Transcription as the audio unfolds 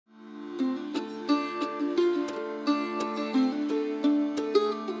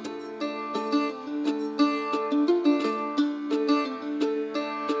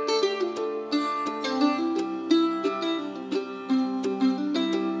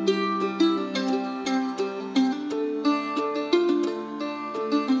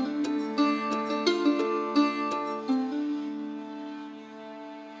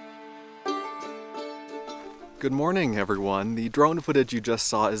Good morning, everyone. The drone footage you just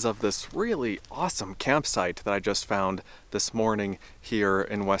saw is of this really awesome campsite that I just found this morning here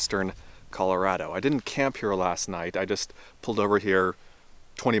in western Colorado. I didn't camp here last night. I just pulled over here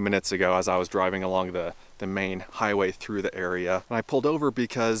 20 minutes ago as I was driving along the main highway through the area. And I pulled over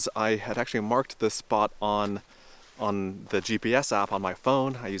because I had actually marked this spot on the GPS app on my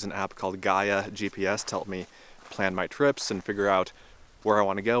phone. I use an app called Gaia GPS to help me plan my trips and figure out where I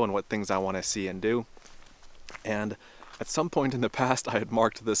want to go and what things I want to see and do. And at some point in the past, I had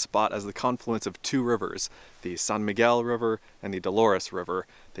marked this spot as the confluence of two rivers, the San Miguel River and the Dolores River.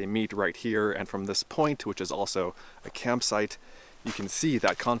 They meet right here, and from this point, which is also a campsite, you can see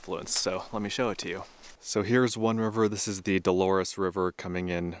that confluence. So let me show it to you. So here's one river. This is the Dolores River coming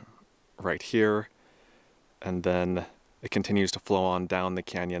in right here, and then it continues to flow on down the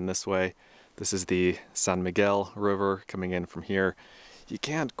canyon this way. This is the San Miguel River coming in from here. You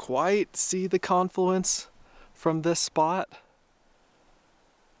can't quite see the confluence from this spot.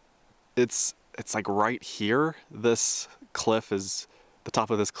 It's like right here. This cliff is, the top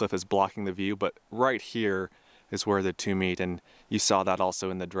of this cliff is blocking the view, but right here is where the two meet, and you saw that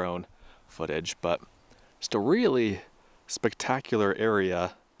also in the drone footage. But just a really spectacular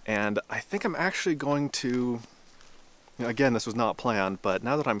area, and I think I'm actually going to, again, this was not planned, but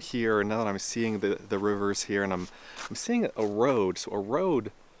now that I'm here and now that I'm seeing the rivers here, and I'm seeing a road, so a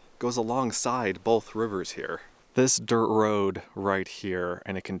road goes alongside both rivers here. This dirt road right here,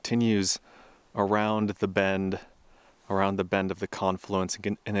 and it continues around the bend of the confluence,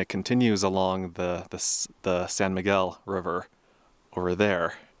 and it continues along the San Miguel River over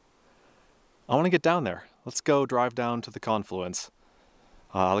there. I want to get down there. Let's go drive down to the confluence.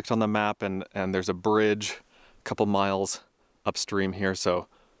 I looked on the map, and there's a bridge a couple miles upstream here, so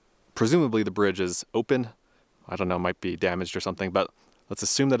presumably the bridge is open. I don't know, might be damaged or something, but let's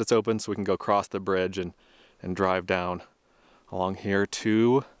assume that it's open so we can go across the bridge and drive down along here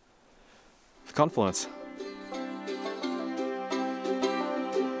to the confluence.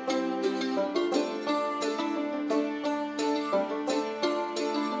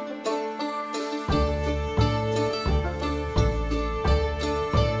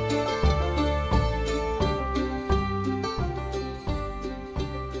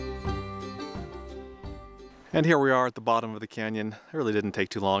 And here we are at the bottom of the canyon. It really didn't take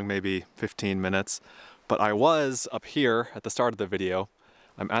too long, maybe 15 minutes. But I was up here at the start of the video.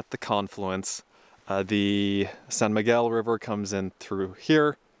 I'm at the confluence. The San Miguel River comes in through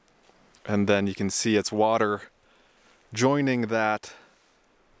here, and then you can see its water joining that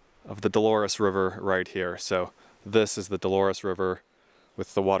of the Dolores River right here. So this is the Dolores River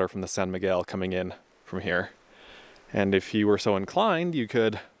with the water from the San Miguel coming in from here. And if you were so inclined, you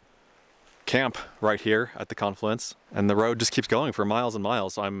could camp right here at the confluence, and the road just keeps going for miles and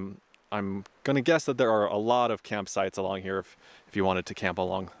miles. So I'm gonna guess that there are a lot of campsites along here if you wanted to camp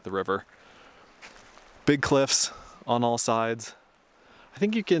along the river. Big cliffs on all sides. I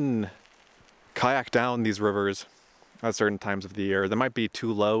think you can kayak down these rivers at certain times of the year. They might be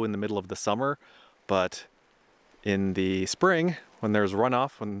too low in the middle of the summer, but in the spring, when there's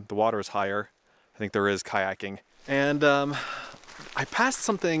runoff, when the water is higher, I think there is kayaking. And I passed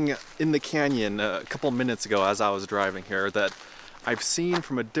something in the canyon a couple minutes ago as I was driving here that I've seen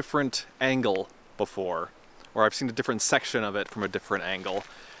from a different angle before, or I've seen a different section of it from a different angle,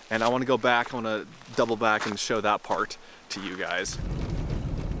 and I want to go back, I want to double back and show that part to you guys.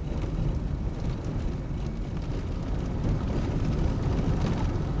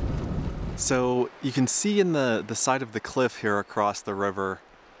 So you can see in the side of the cliff here across the river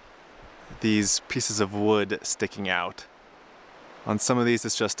these pieces of wood sticking out. On some of these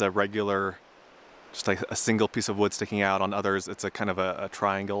it's just a regular, just like a single piece of wood sticking out. On others it's a kind of a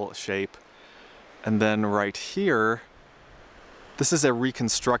triangle shape. And then right here, this is a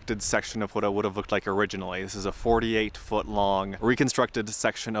reconstructed section of what it would have looked like originally. This is a 48-foot long reconstructed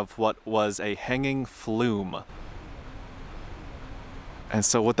section of what was a hanging flume. And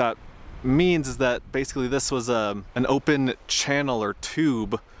so what that means is that basically this was an open channel or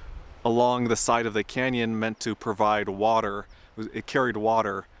tube along the side of the canyon meant to provide water. It carried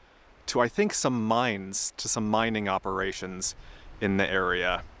water to, I think, some mines, to some mining operations in the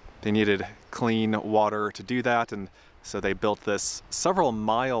area. They needed clean water to do that, and so they built this several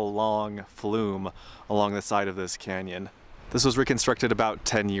mile long flume along the side of this canyon. This was reconstructed about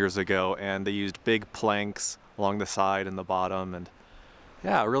 10 years ago, and they used big planks along the side and the bottom, and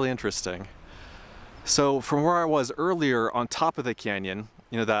yeah, really interesting. So from where I was earlier on top of the canyon,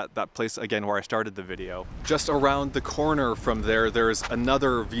 you know, that place again where I started the video. Just around the corner from there, there's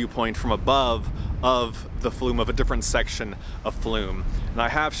another viewpoint from above of the Flume, of a different section of Flume. And I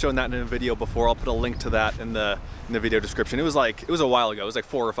have shown that in a video before. I'll put a link to that in the video description. It was a while ago. It was like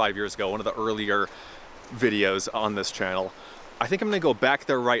 4 or 5 years ago, one of the earlier videos on this channel. I think I'm gonna go back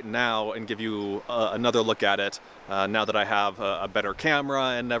there right now and give you another look at it now that I have a better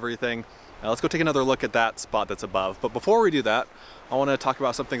camera and everything. Let's go take another look at that spot that's above. But before we do that, I want to talk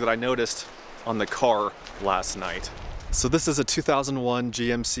about something that I noticed on the car last night. So this is a 2001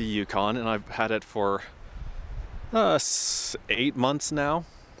 GMC Yukon, and I've had it for 8 months now,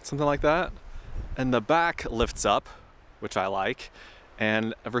 something like that. And the back lifts up, which I like.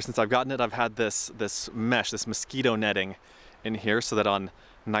 And ever since I've gotten it, I've had this mesh, this mosquito netting in here, so that on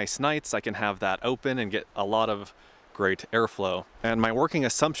nice nights I can have that open and get a lot of great airflow. And my working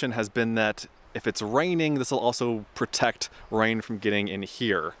assumption has been that if it's raining, this will also protect rain from getting in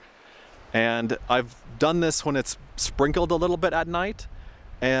here. And I've done this when it's sprinkled a little bit at night,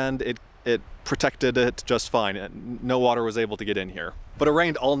 and it protected it just fine. No water was able to get in here. But it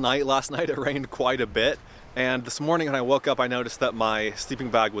rained all night last night. It rained quite a bit. And this morning when I woke up, I noticed that my sleeping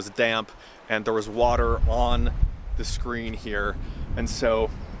bag was damp and there was water on the screen here. And so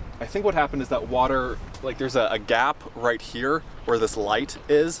I think what happened is that water, like there's a gap right here where this light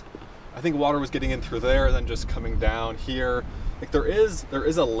is. I think water was getting in through there and then just coming down here. Like there is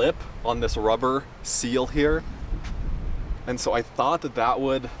a lip on this rubber seal here. And so I thought that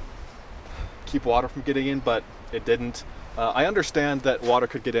would keep water from getting in, but it didn't. I understand that water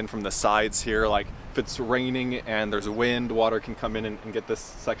could get in from the sides here, like if it's raining and there's wind, water can come in and get this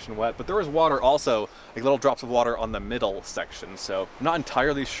section wet. But there was water also, like little drops of water on the middle section. So I'm not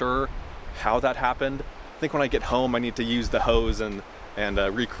entirely sure how that happened. I think when I get home, I need to use the hose and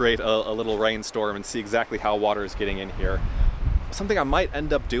recreate a little rainstorm and see exactly how water is getting in here. Something I might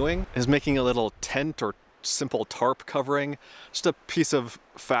end up doing is making a little tent or simple tarp covering, just a piece of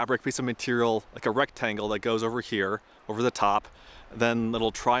fabric, piece of material, like a rectangle that goes over here, over the top, then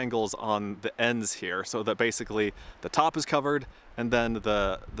little triangles on the ends here, so that basically the top is covered and then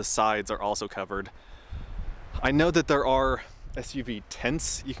the sides are also covered. I know that there are SUV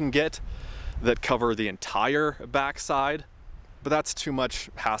tents you can get that cover the entire backside, but that's too much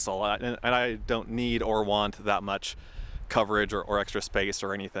hassle, and I don't need or want that much coverage or extra space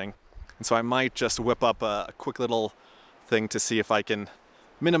or anything. And so I might just whip up a quick little thing to see if I can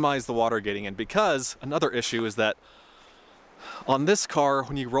minimize the water getting in, because another issue is that on this car,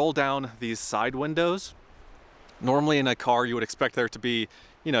 when you roll down these side windows, normally in a car you would expect there to be,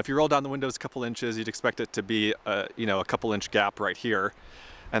 you know, if you roll down the windows a couple inches, you'd expect it to be you know, a couple inch gap right here.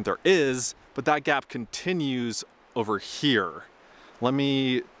 And there is, but that gap continues over here. Let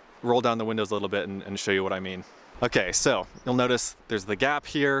me roll down the windows a little bit and show you what I mean. Okay, so you'll notice there's the gap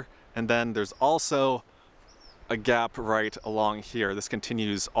here, and then there's also a gap right along here. This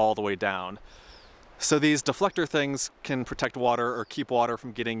continues all the way down. So these deflector things can protect water or keep water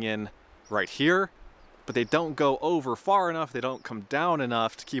from getting in right here, but they don't go over far enough, they don't come down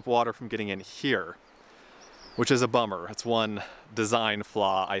enough to keep water from getting in here, which is a bummer. It's one design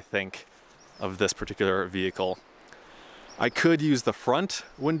flaw, I think, of this particular vehicle. I could use the front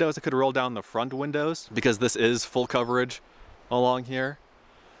windows, I could roll down the front windows because this is full coverage along here.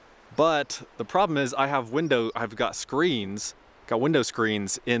 But the problem is I've got screens, window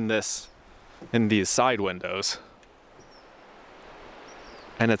screens in these side windows.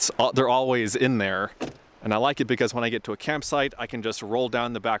 And they're always in there. And I like it because when I get to a campsite, I can just roll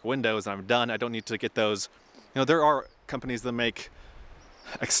down the back windows and I'm done. I don't need to get those. You know, there are companies that make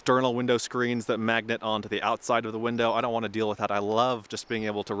external window screens that magnet onto the outside of the window. I don't want to deal with that. I love just being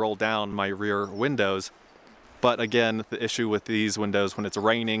able to roll down my rear windows. But again, the issue with these windows when it's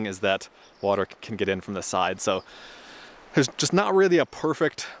raining is that water can get in from the side. So there's just not really a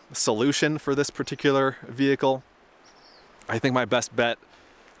perfect solution for this particular vehicle. I think my best bet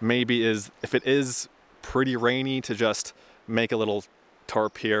maybe is, if it is pretty rainy, to just make a little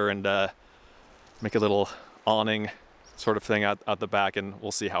tarp here and make a little awning sort of thing out the back, and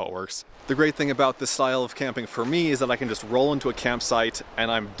we'll see how it works. The great thing about this style of camping for me is that I can just roll into a campsite and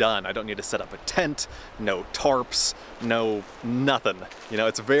I'm done. I don't need to set up a tent, no tarps, no nothing. You know,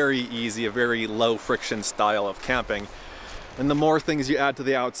 it's very easy, a very low friction style of camping. And the more things you add to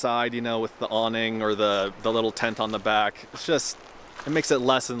the outside, you know, with the awning or the little tent on the back, it makes it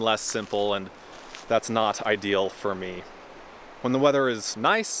less and less simple, and that's not ideal for me. When the weather is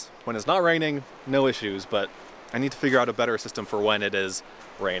nice, when it's not raining, no issues, but I need to figure out a better system for when it is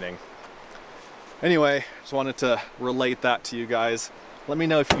raining. Anyway, just wanted to relate that to you guys. Let me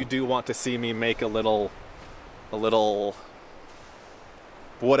know if you do want to see me make a little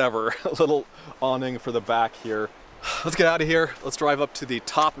whatever, a little awning for the back here. Let's get out of here. Let's drive up to the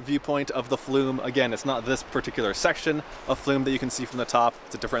top viewpoint of the Flume. Again, it's not this particular section of Flume that you can see from the top.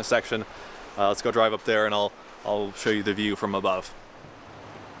 It's a different section. Let's go drive up there and I'll show you the view from above.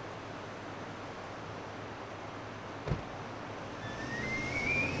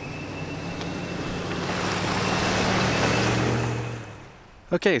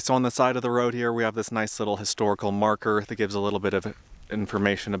 Okay, so on the side of the road here, we have this nice little historical marker that gives a little bit of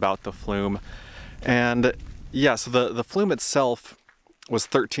information about the Flume. And yeah, so the Flume itself was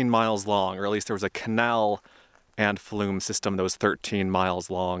 13 miles long, or at least there was a canal and flume system that was 13 miles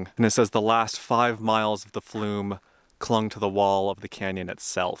long. And it says the last 5 miles of the Flume clung to the wall of the canyon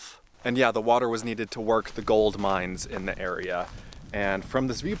itself. And yeah, the water was needed to work the gold mines in the area. And from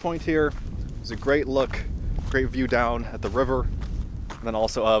this viewpoint here, there's a great look, great view down at the river, and then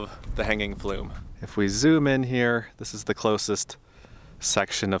also of the hanging Flume. If we zoom in here, this is the closest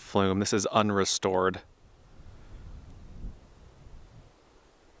section of Flume. This is unrestored.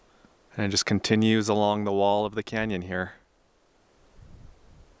 And it just continues along the wall of the canyon here.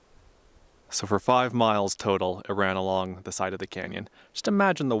 So for 5 miles total, it ran along the side of the canyon. Just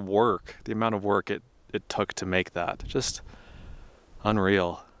imagine the work, the amount of work it took to make that. Just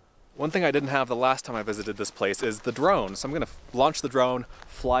unreal. One thing I didn't have the last time I visited this place is the drone. So I'm gonna launch the drone,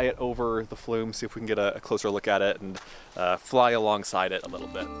 fly it over the Flume, see if we can get a closer look at it, and fly alongside it a little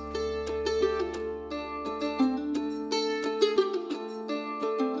bit.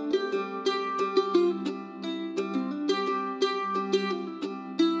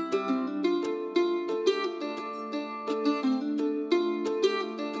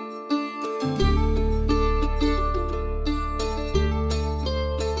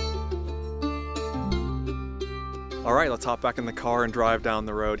 All right, let's hop back in the car and drive down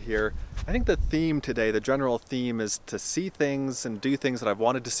the road here. I think the theme today, the general theme, is to see things and do things that I've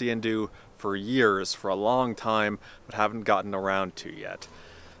wanted to see and do for years, for a long time, but haven't gotten around to yet.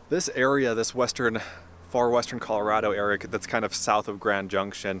 This area, this far western Colorado area that's kind of south of Grand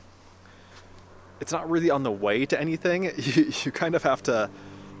Junction, it's not really on the way to anything. You kind of have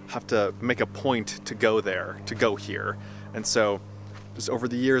to make a point to go there, to go here. And so just over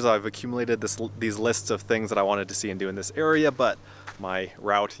the years, I've accumulated these lists of things that I wanted to see and do in this area, but my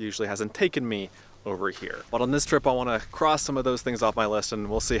route usually hasn't taken me over here. But on this trip, I want to cross some of those things off my list, and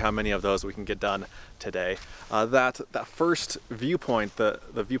we'll see how many of those we can get done today. That first viewpoint, the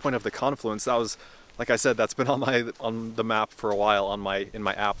viewpoint of the confluence, that was, like I said, that's been on the map for a while, in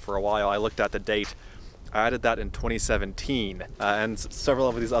my app for a while. I looked at the date. I added that in 2017, and several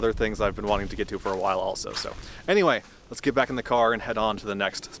of these other things I've been wanting to get to for a while also. So anyway, let's get back in the car and head on to the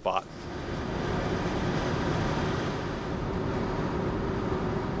next spot.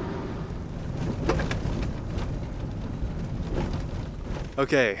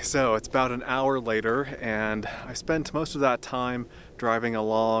 Okay, so it's about an hour later, and I spent most of that time driving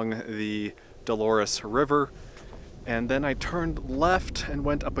along the Dolores River. And then I turned left and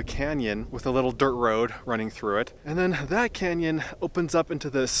went up a canyon with a little dirt road running through it. And then that canyon opens up into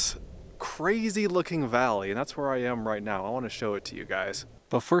this crazy looking valley, and that's where I am right now. I want to show it to you guys.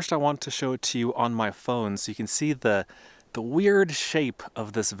 But first I want to show it to you on my phone so you can see the weird shape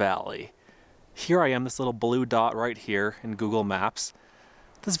of this valley. Here I am, this little blue dot right here in Google Maps.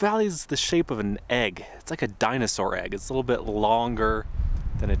 This valley is the shape of an egg. It's like a dinosaur egg. It's a little bit longer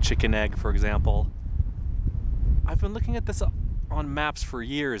than a chicken egg, for example. I've been looking at this on maps for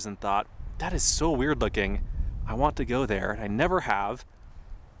years and thought, that is so weird looking. I want to go there. I never have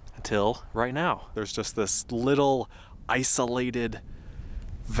until right now. There's just this little isolated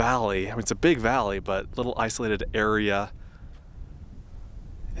valley. I mean, it's a big valley, but little isolated area,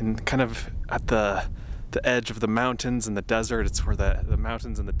 and kind of at the edge of the mountains and the desert. It's where the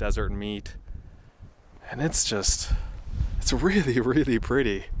mountains and the desert meet. And it's really, really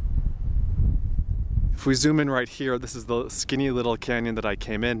pretty. If we zoom in right here, this is the skinny little canyon that I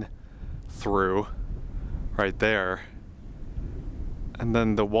came in through, right there. And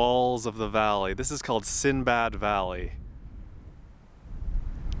then the walls of the valley. This is called Sinbad Valley.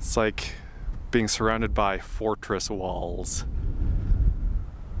 It's like being surrounded by fortress walls.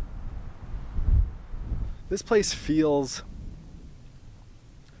 This place feels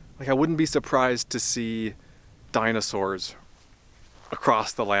like I wouldn't be surprised to see dinosaurs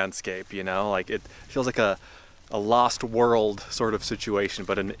across the landscape, you know? Like it feels like a lost world sort of situation,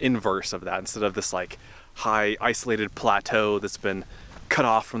 but an inverse of that. Instead of this like high isolated plateau that's been cut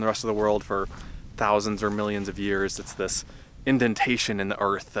off from the rest of the world for thousands or millions of years, it's this indentation in the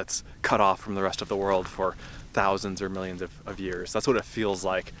earth that's cut off from the rest of the world for thousands or millions of years. That's what it feels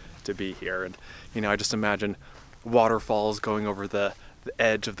like to be here. And you know, I just imagine waterfalls going over the the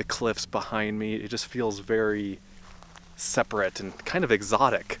edge of the cliffs behind me. It just feels very separate and kind of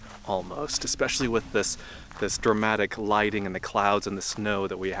exotic almost, especially with this dramatic lighting and the clouds and the snow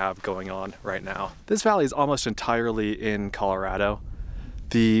that we have going on right now. This valley is almost entirely in Colorado.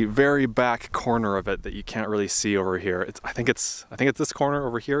 The very back corner of it that you can't really see over here, I think it's this corner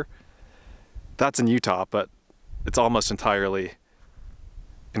over here. That's in Utah, but it's almost entirely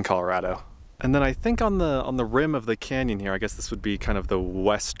in Colorado. And then I think on the rim of the canyon here, I guess this would be kind of the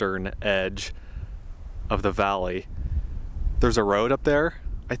western edge of the valley. There's a road up there,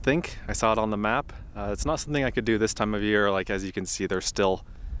 I think. I saw it on the map. It's not something I could do this time of year. Like, as you can see, there's still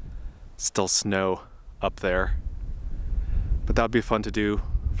snow up there. But that would be fun to do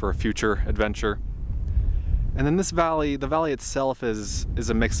for a future adventure. And then this valley, the valley itself is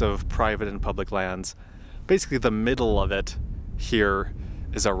a mix of private and public lands. Basically the middle of it here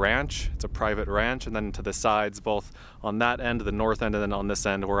is a ranch. It's a private ranch, and then to the sides, both on that end, the north end, and then on this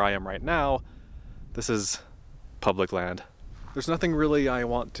end where I am right now, this is public land. There's nothing really I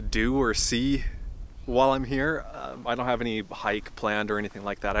want to do or see while I'm here. I don't have any hike planned or anything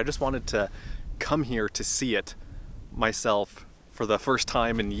like that. I just wanted to come here to see it myself for the first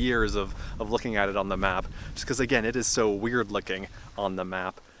time in years of looking at it on the map. Just because, again, it is so weird looking on the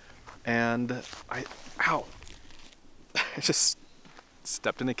map. And ow, I just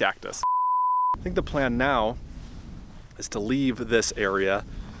stepped in a cactus. I think the plan now is to leave this area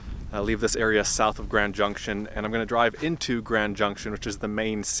south of Grand Junction, and I'm going to drive into Grand Junction, which is the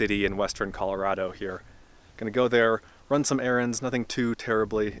main city in western Colorado here. Going to go there, run some errands, nothing too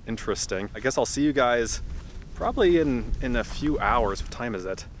terribly interesting. I guess I'll see you guys probably in a few hours. What time is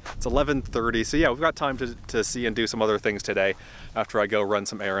it? It's 11:30, so yeah, we've got time to see and do some other things today after I go run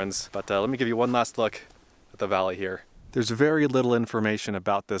some errands. But let me give you one last look at the valley here. There's very little information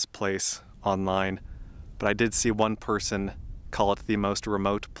about this place online, but I did see one person call it the most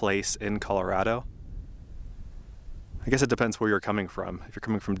remote place in Colorado. I guess it depends where you're coming from. If you're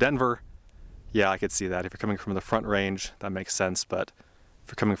coming from Denver, yeah, I could see that. If you're coming from the Front Range, that makes sense. But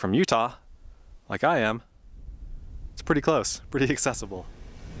if you're coming from Utah, like I am, it's pretty close, pretty accessible.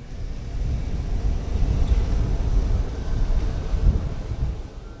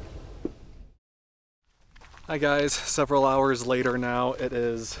 Hi guys, several hours later now. It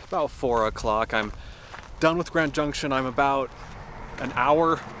is about 4 o'clock. I'm done with Grand Junction. I'm about an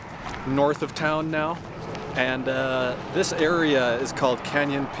hour north of town now, and this area is called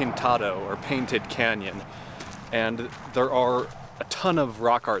Canyon Pintado, or Painted Canyon, and there are a ton of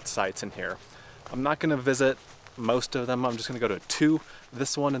rock art sites in here. I'm not going to visit most of them. I'm just going to go to two,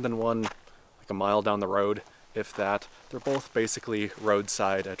 this one and then one like a mile down the road, if that. They're both basically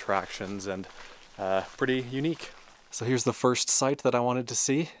roadside attractions and pretty unique. So here's the first site that I wanted to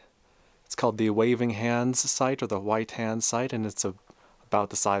see. It's called the Waving Hands site, or the White Hand site, and it's about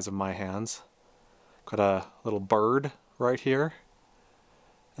the size of my hands. Got a little bird right here.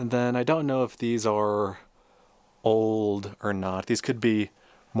 And then I don't know if these are old or not. These could be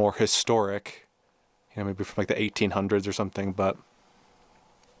more historic, you know, maybe from like the 1800s or something, but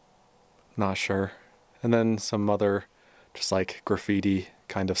not sure. And then some other just like graffiti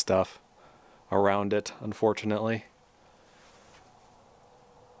kind of stuff around it, unfortunately.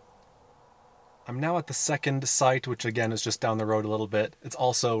 I'm now at the second site, which again is just down the road a little bit. It's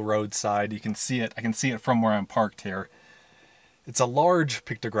also roadside. You can see it. I can see it from where I'm parked here. It's a large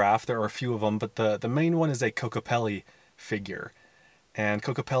pictograph. There are a few of them, but the main one is a Kokopelli figure. And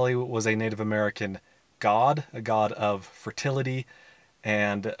Kokopelli was a Native American god, a god of fertility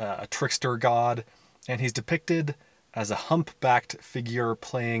and a trickster god. And he's depicted as a humpbacked figure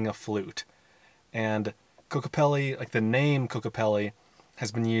playing a flute. And Kokopelli, like the name Kokopelli,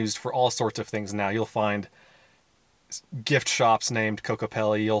 has been used for all sorts of things now. You'll find gift shops named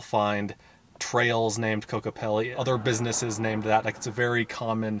Kokopelli, you'll find trails named Kokopelli, other businesses named that. Like, it's a very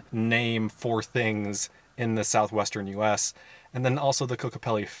common name for things in the southwestern US. And then also the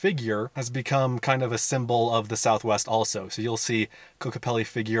Kokopelli figure has become kind of a symbol of the Southwest also. So you'll see Kokopelli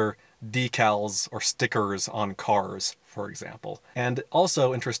figure decals or stickers on cars, for example. And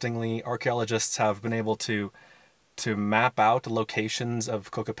also, interestingly, archaeologists have been able to map out locations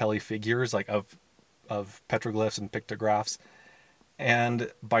of Kokopelli figures, like of petroglyphs and pictographs.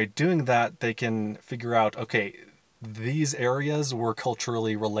 And by doing that, they can figure out, okay, these areas were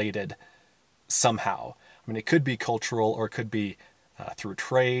culturally related somehow. I mean, it could be cultural, or it could be through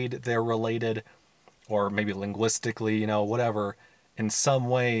trade they're related, or maybe linguistically, you know, whatever. In some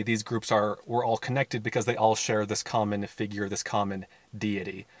way, these groups were all connected because they all share this common figure, this common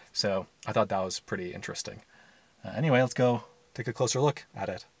deity. So I thought that was pretty interesting. Anyway, let's go take a closer look at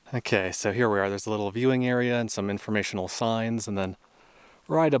it. Okay, so here we are. There's a little viewing area and some informational signs, and then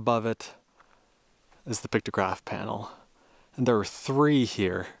right above it is the pictograph panel. And there are 3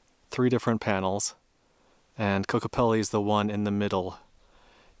 here, 3 different panels. And Kokopelli is the one in the middle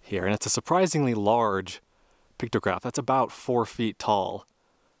here. And it's a surprisingly large pictograph. That's about 4 feet tall,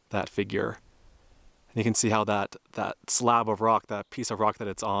 that figure. And you can see how that slab of rock, that piece of rock that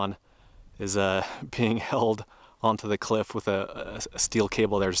it's on, is being held onto the cliff with a steel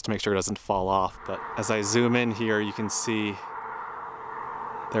cable there just to make sure it doesn't fall off. But as I zoom in here, you can see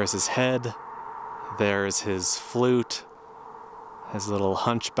there's his head, there's his flute, his little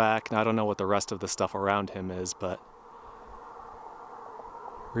hunchback. Now, I don't know what the rest of the stuff around him is, but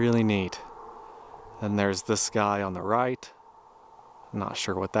really neat. And there's this guy on the right. I'm not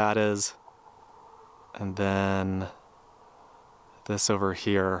sure what that is. And then this over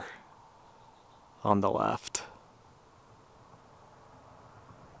here on the left.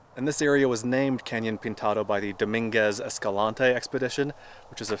 And this area was named Canyon Pintado by the Dominguez Escalante expedition,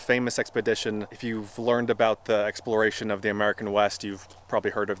 which is a famous expedition. If you've learned about the exploration of the American West, you've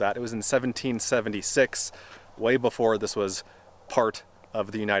probably heard of that. It was in 1776, way before this was part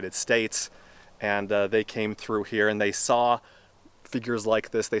of the United States. And they came through here and they saw figures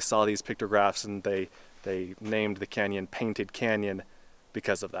like this. They saw these pictographs and they named the canyon Painted Canyon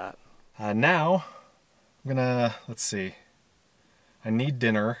because of that. Now, I'm gonna, let's see. I need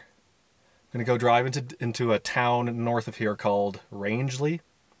dinner. I'm gonna go drive into a town north of here called Rangeley,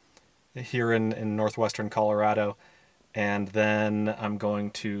 here in northwestern Colorado, and then I'm going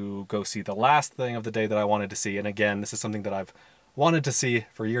to go see the last thing of the day that I wanted to see. And again, this is something that I've wanted to see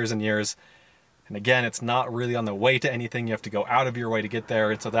for years and years. And again, it's not really on the way to anything. You have to go out of your way to get there,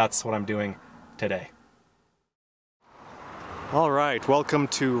 and so that's what I'm doing today. All right, welcome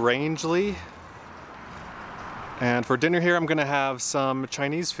to Rangeley. And for dinner here, I'm gonna have some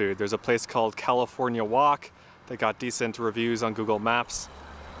Chinese food. There's a place called California Wok that got decent reviews on Google Maps.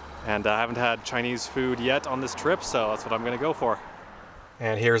 And I haven't had Chinese food yet on this trip, so that's what I'm gonna go for.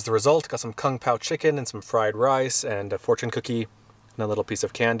 And here's the result. Got some Kung Pao chicken and some fried rice and a fortune cookie and a little piece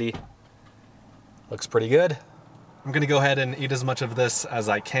of candy. Looks pretty good. I'm gonna go ahead and eat as much of this as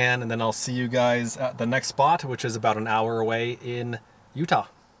I can, and then I'll see you guys at the next spot, which is about an hour away in Utah.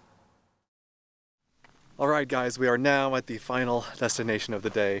 All right, guys, we are now at the final destination of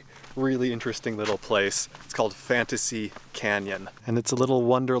the day. Really interesting little place. It's called Fantasy Canyon. And it's a little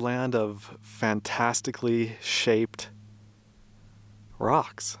wonderland of fantastically shaped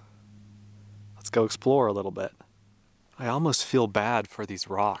rocks. Let's go explore a little bit. I almost feel bad for these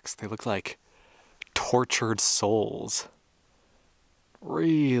rocks. They look like tortured souls.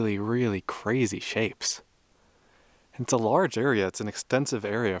 Really, really crazy shapes. And it's a large area. It's an extensive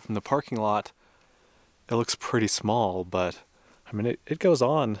area. From the parking lot, it looks pretty small, but I mean, it goes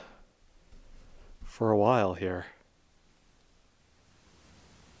on for a while here.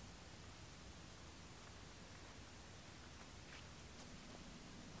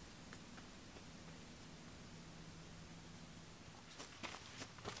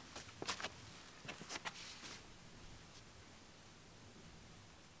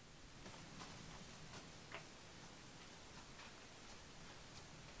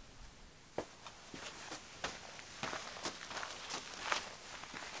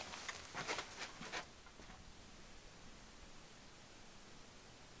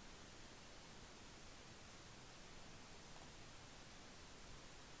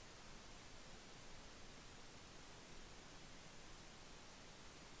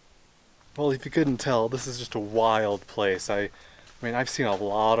 Well, if you couldn't tell, this is just a wild place. I mean, I've seen a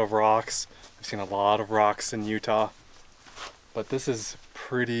lot of rocks. I've seen a lot of rocks in Utah, but this is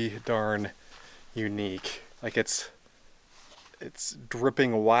pretty darn unique. Like it's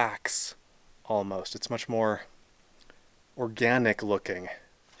dripping wax almost. It's much more organic looking.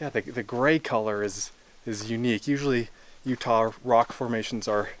 Yeah, the gray color is unique. Usually Utah rock formations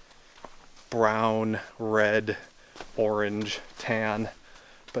are brown, red, orange, tan.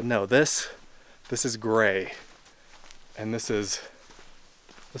 But no, this is gray, and this is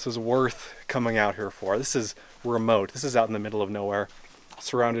worth coming out here for. This is remote. This is out in the middle of nowhere,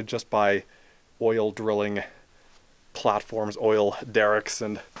 surrounded just by oil drilling platforms, oil derricks,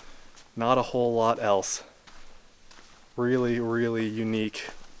 and not a whole lot else. Really, really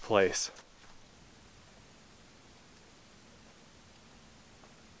unique place.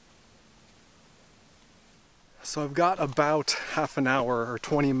 So I've got about half an hour or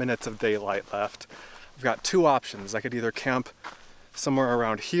 20 minutes of daylight left. I've got 2 options. I could either camp somewhere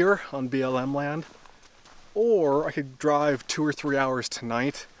around here on BLM land, or I could drive 2 or 3 hours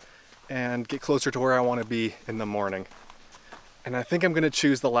tonight and get closer to where I want to be in the morning. And I think I'm going to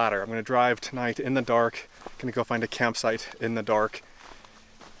choose the latter. I'm going to drive tonight in the dark, going to go find a campsite in the dark,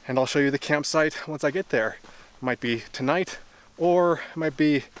 and I'll show you the campsite once I get there. It might be tonight, or it might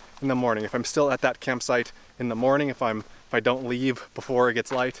be in the morning. If I'm still at that campsite in the morning, if I don't leave before it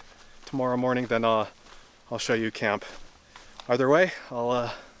gets light tomorrow morning, then I'll show you camp. Either way,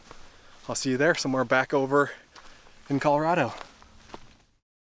 I'll see you there somewhere back over in Colorado.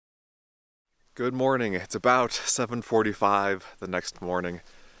 Good morning. It's about 7:45 the next morning,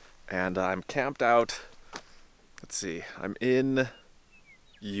 and I'm camped out. Let's see, I'm in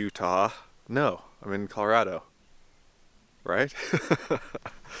Utah. No, I'm in Colorado, right?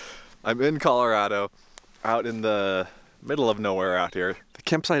 I'm in Colorado, out in the middle of nowhere out here. The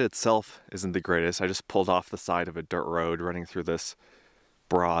campsite itself isn't the greatest. I just pulled off the side of a dirt road running through this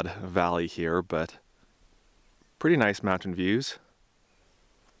broad valley here, but pretty nice mountain views.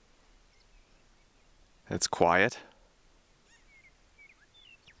 It's quiet.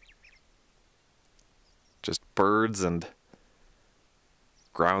 Just birds and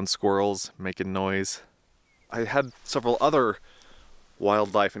ground squirrels making noise. I had several other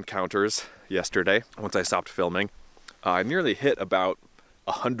wildlife encounters yesterday once I stopped filming. I nearly hit about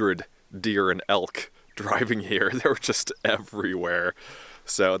 100 deer and elk driving here. They were just everywhere.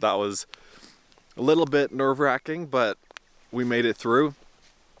 So that was a little bit nerve-wracking, but we made it through.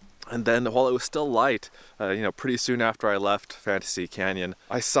 And then while it was still light, pretty soon after I left Fantasy Canyon,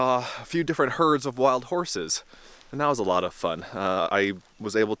 I saw a few different herds of wild horses, and that was a lot of fun. I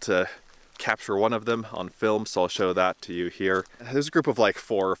was able to capture one of them on film, so I'll show that to you here. There's a group of like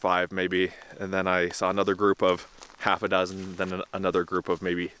 4 or 5 maybe, and then I saw another group of half a dozen, then another group of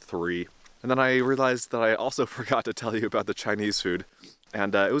maybe 3. And then I realized that I also forgot to tell you about the Chinese food,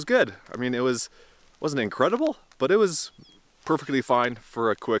 and it was good. I mean, wasn't incredible, but it was perfectly fine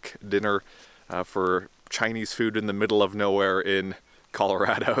for a quick dinner for Chinese food in the middle of nowhere in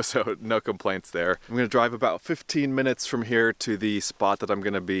Colorado, so no complaints there. I'm going to drive about 15 minutes from here to the spot that I'm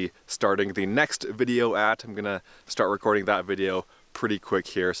going to be starting the next video at. I'm going to start recording that video pretty quick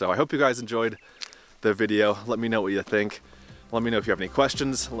here, so I hope you guys enjoyed the video. Let me know what you think. Let me know if you have any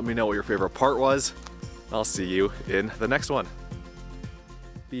questions. Let me know what your favorite part was. I'll see you in the next one.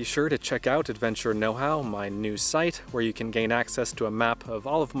 Be sure to check out Adventure Know-How, my new site, where you can gain access to a map of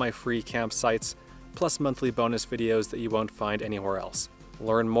all of my free campsites, plus monthly bonus videos that you won't find anywhere else.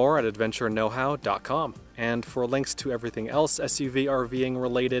 Learn more at adventureknowhow.com. And for links to everything else SUV RVing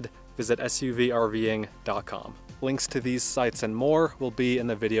related, visit suvrving.com. Links to these sites and more will be in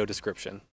the video description.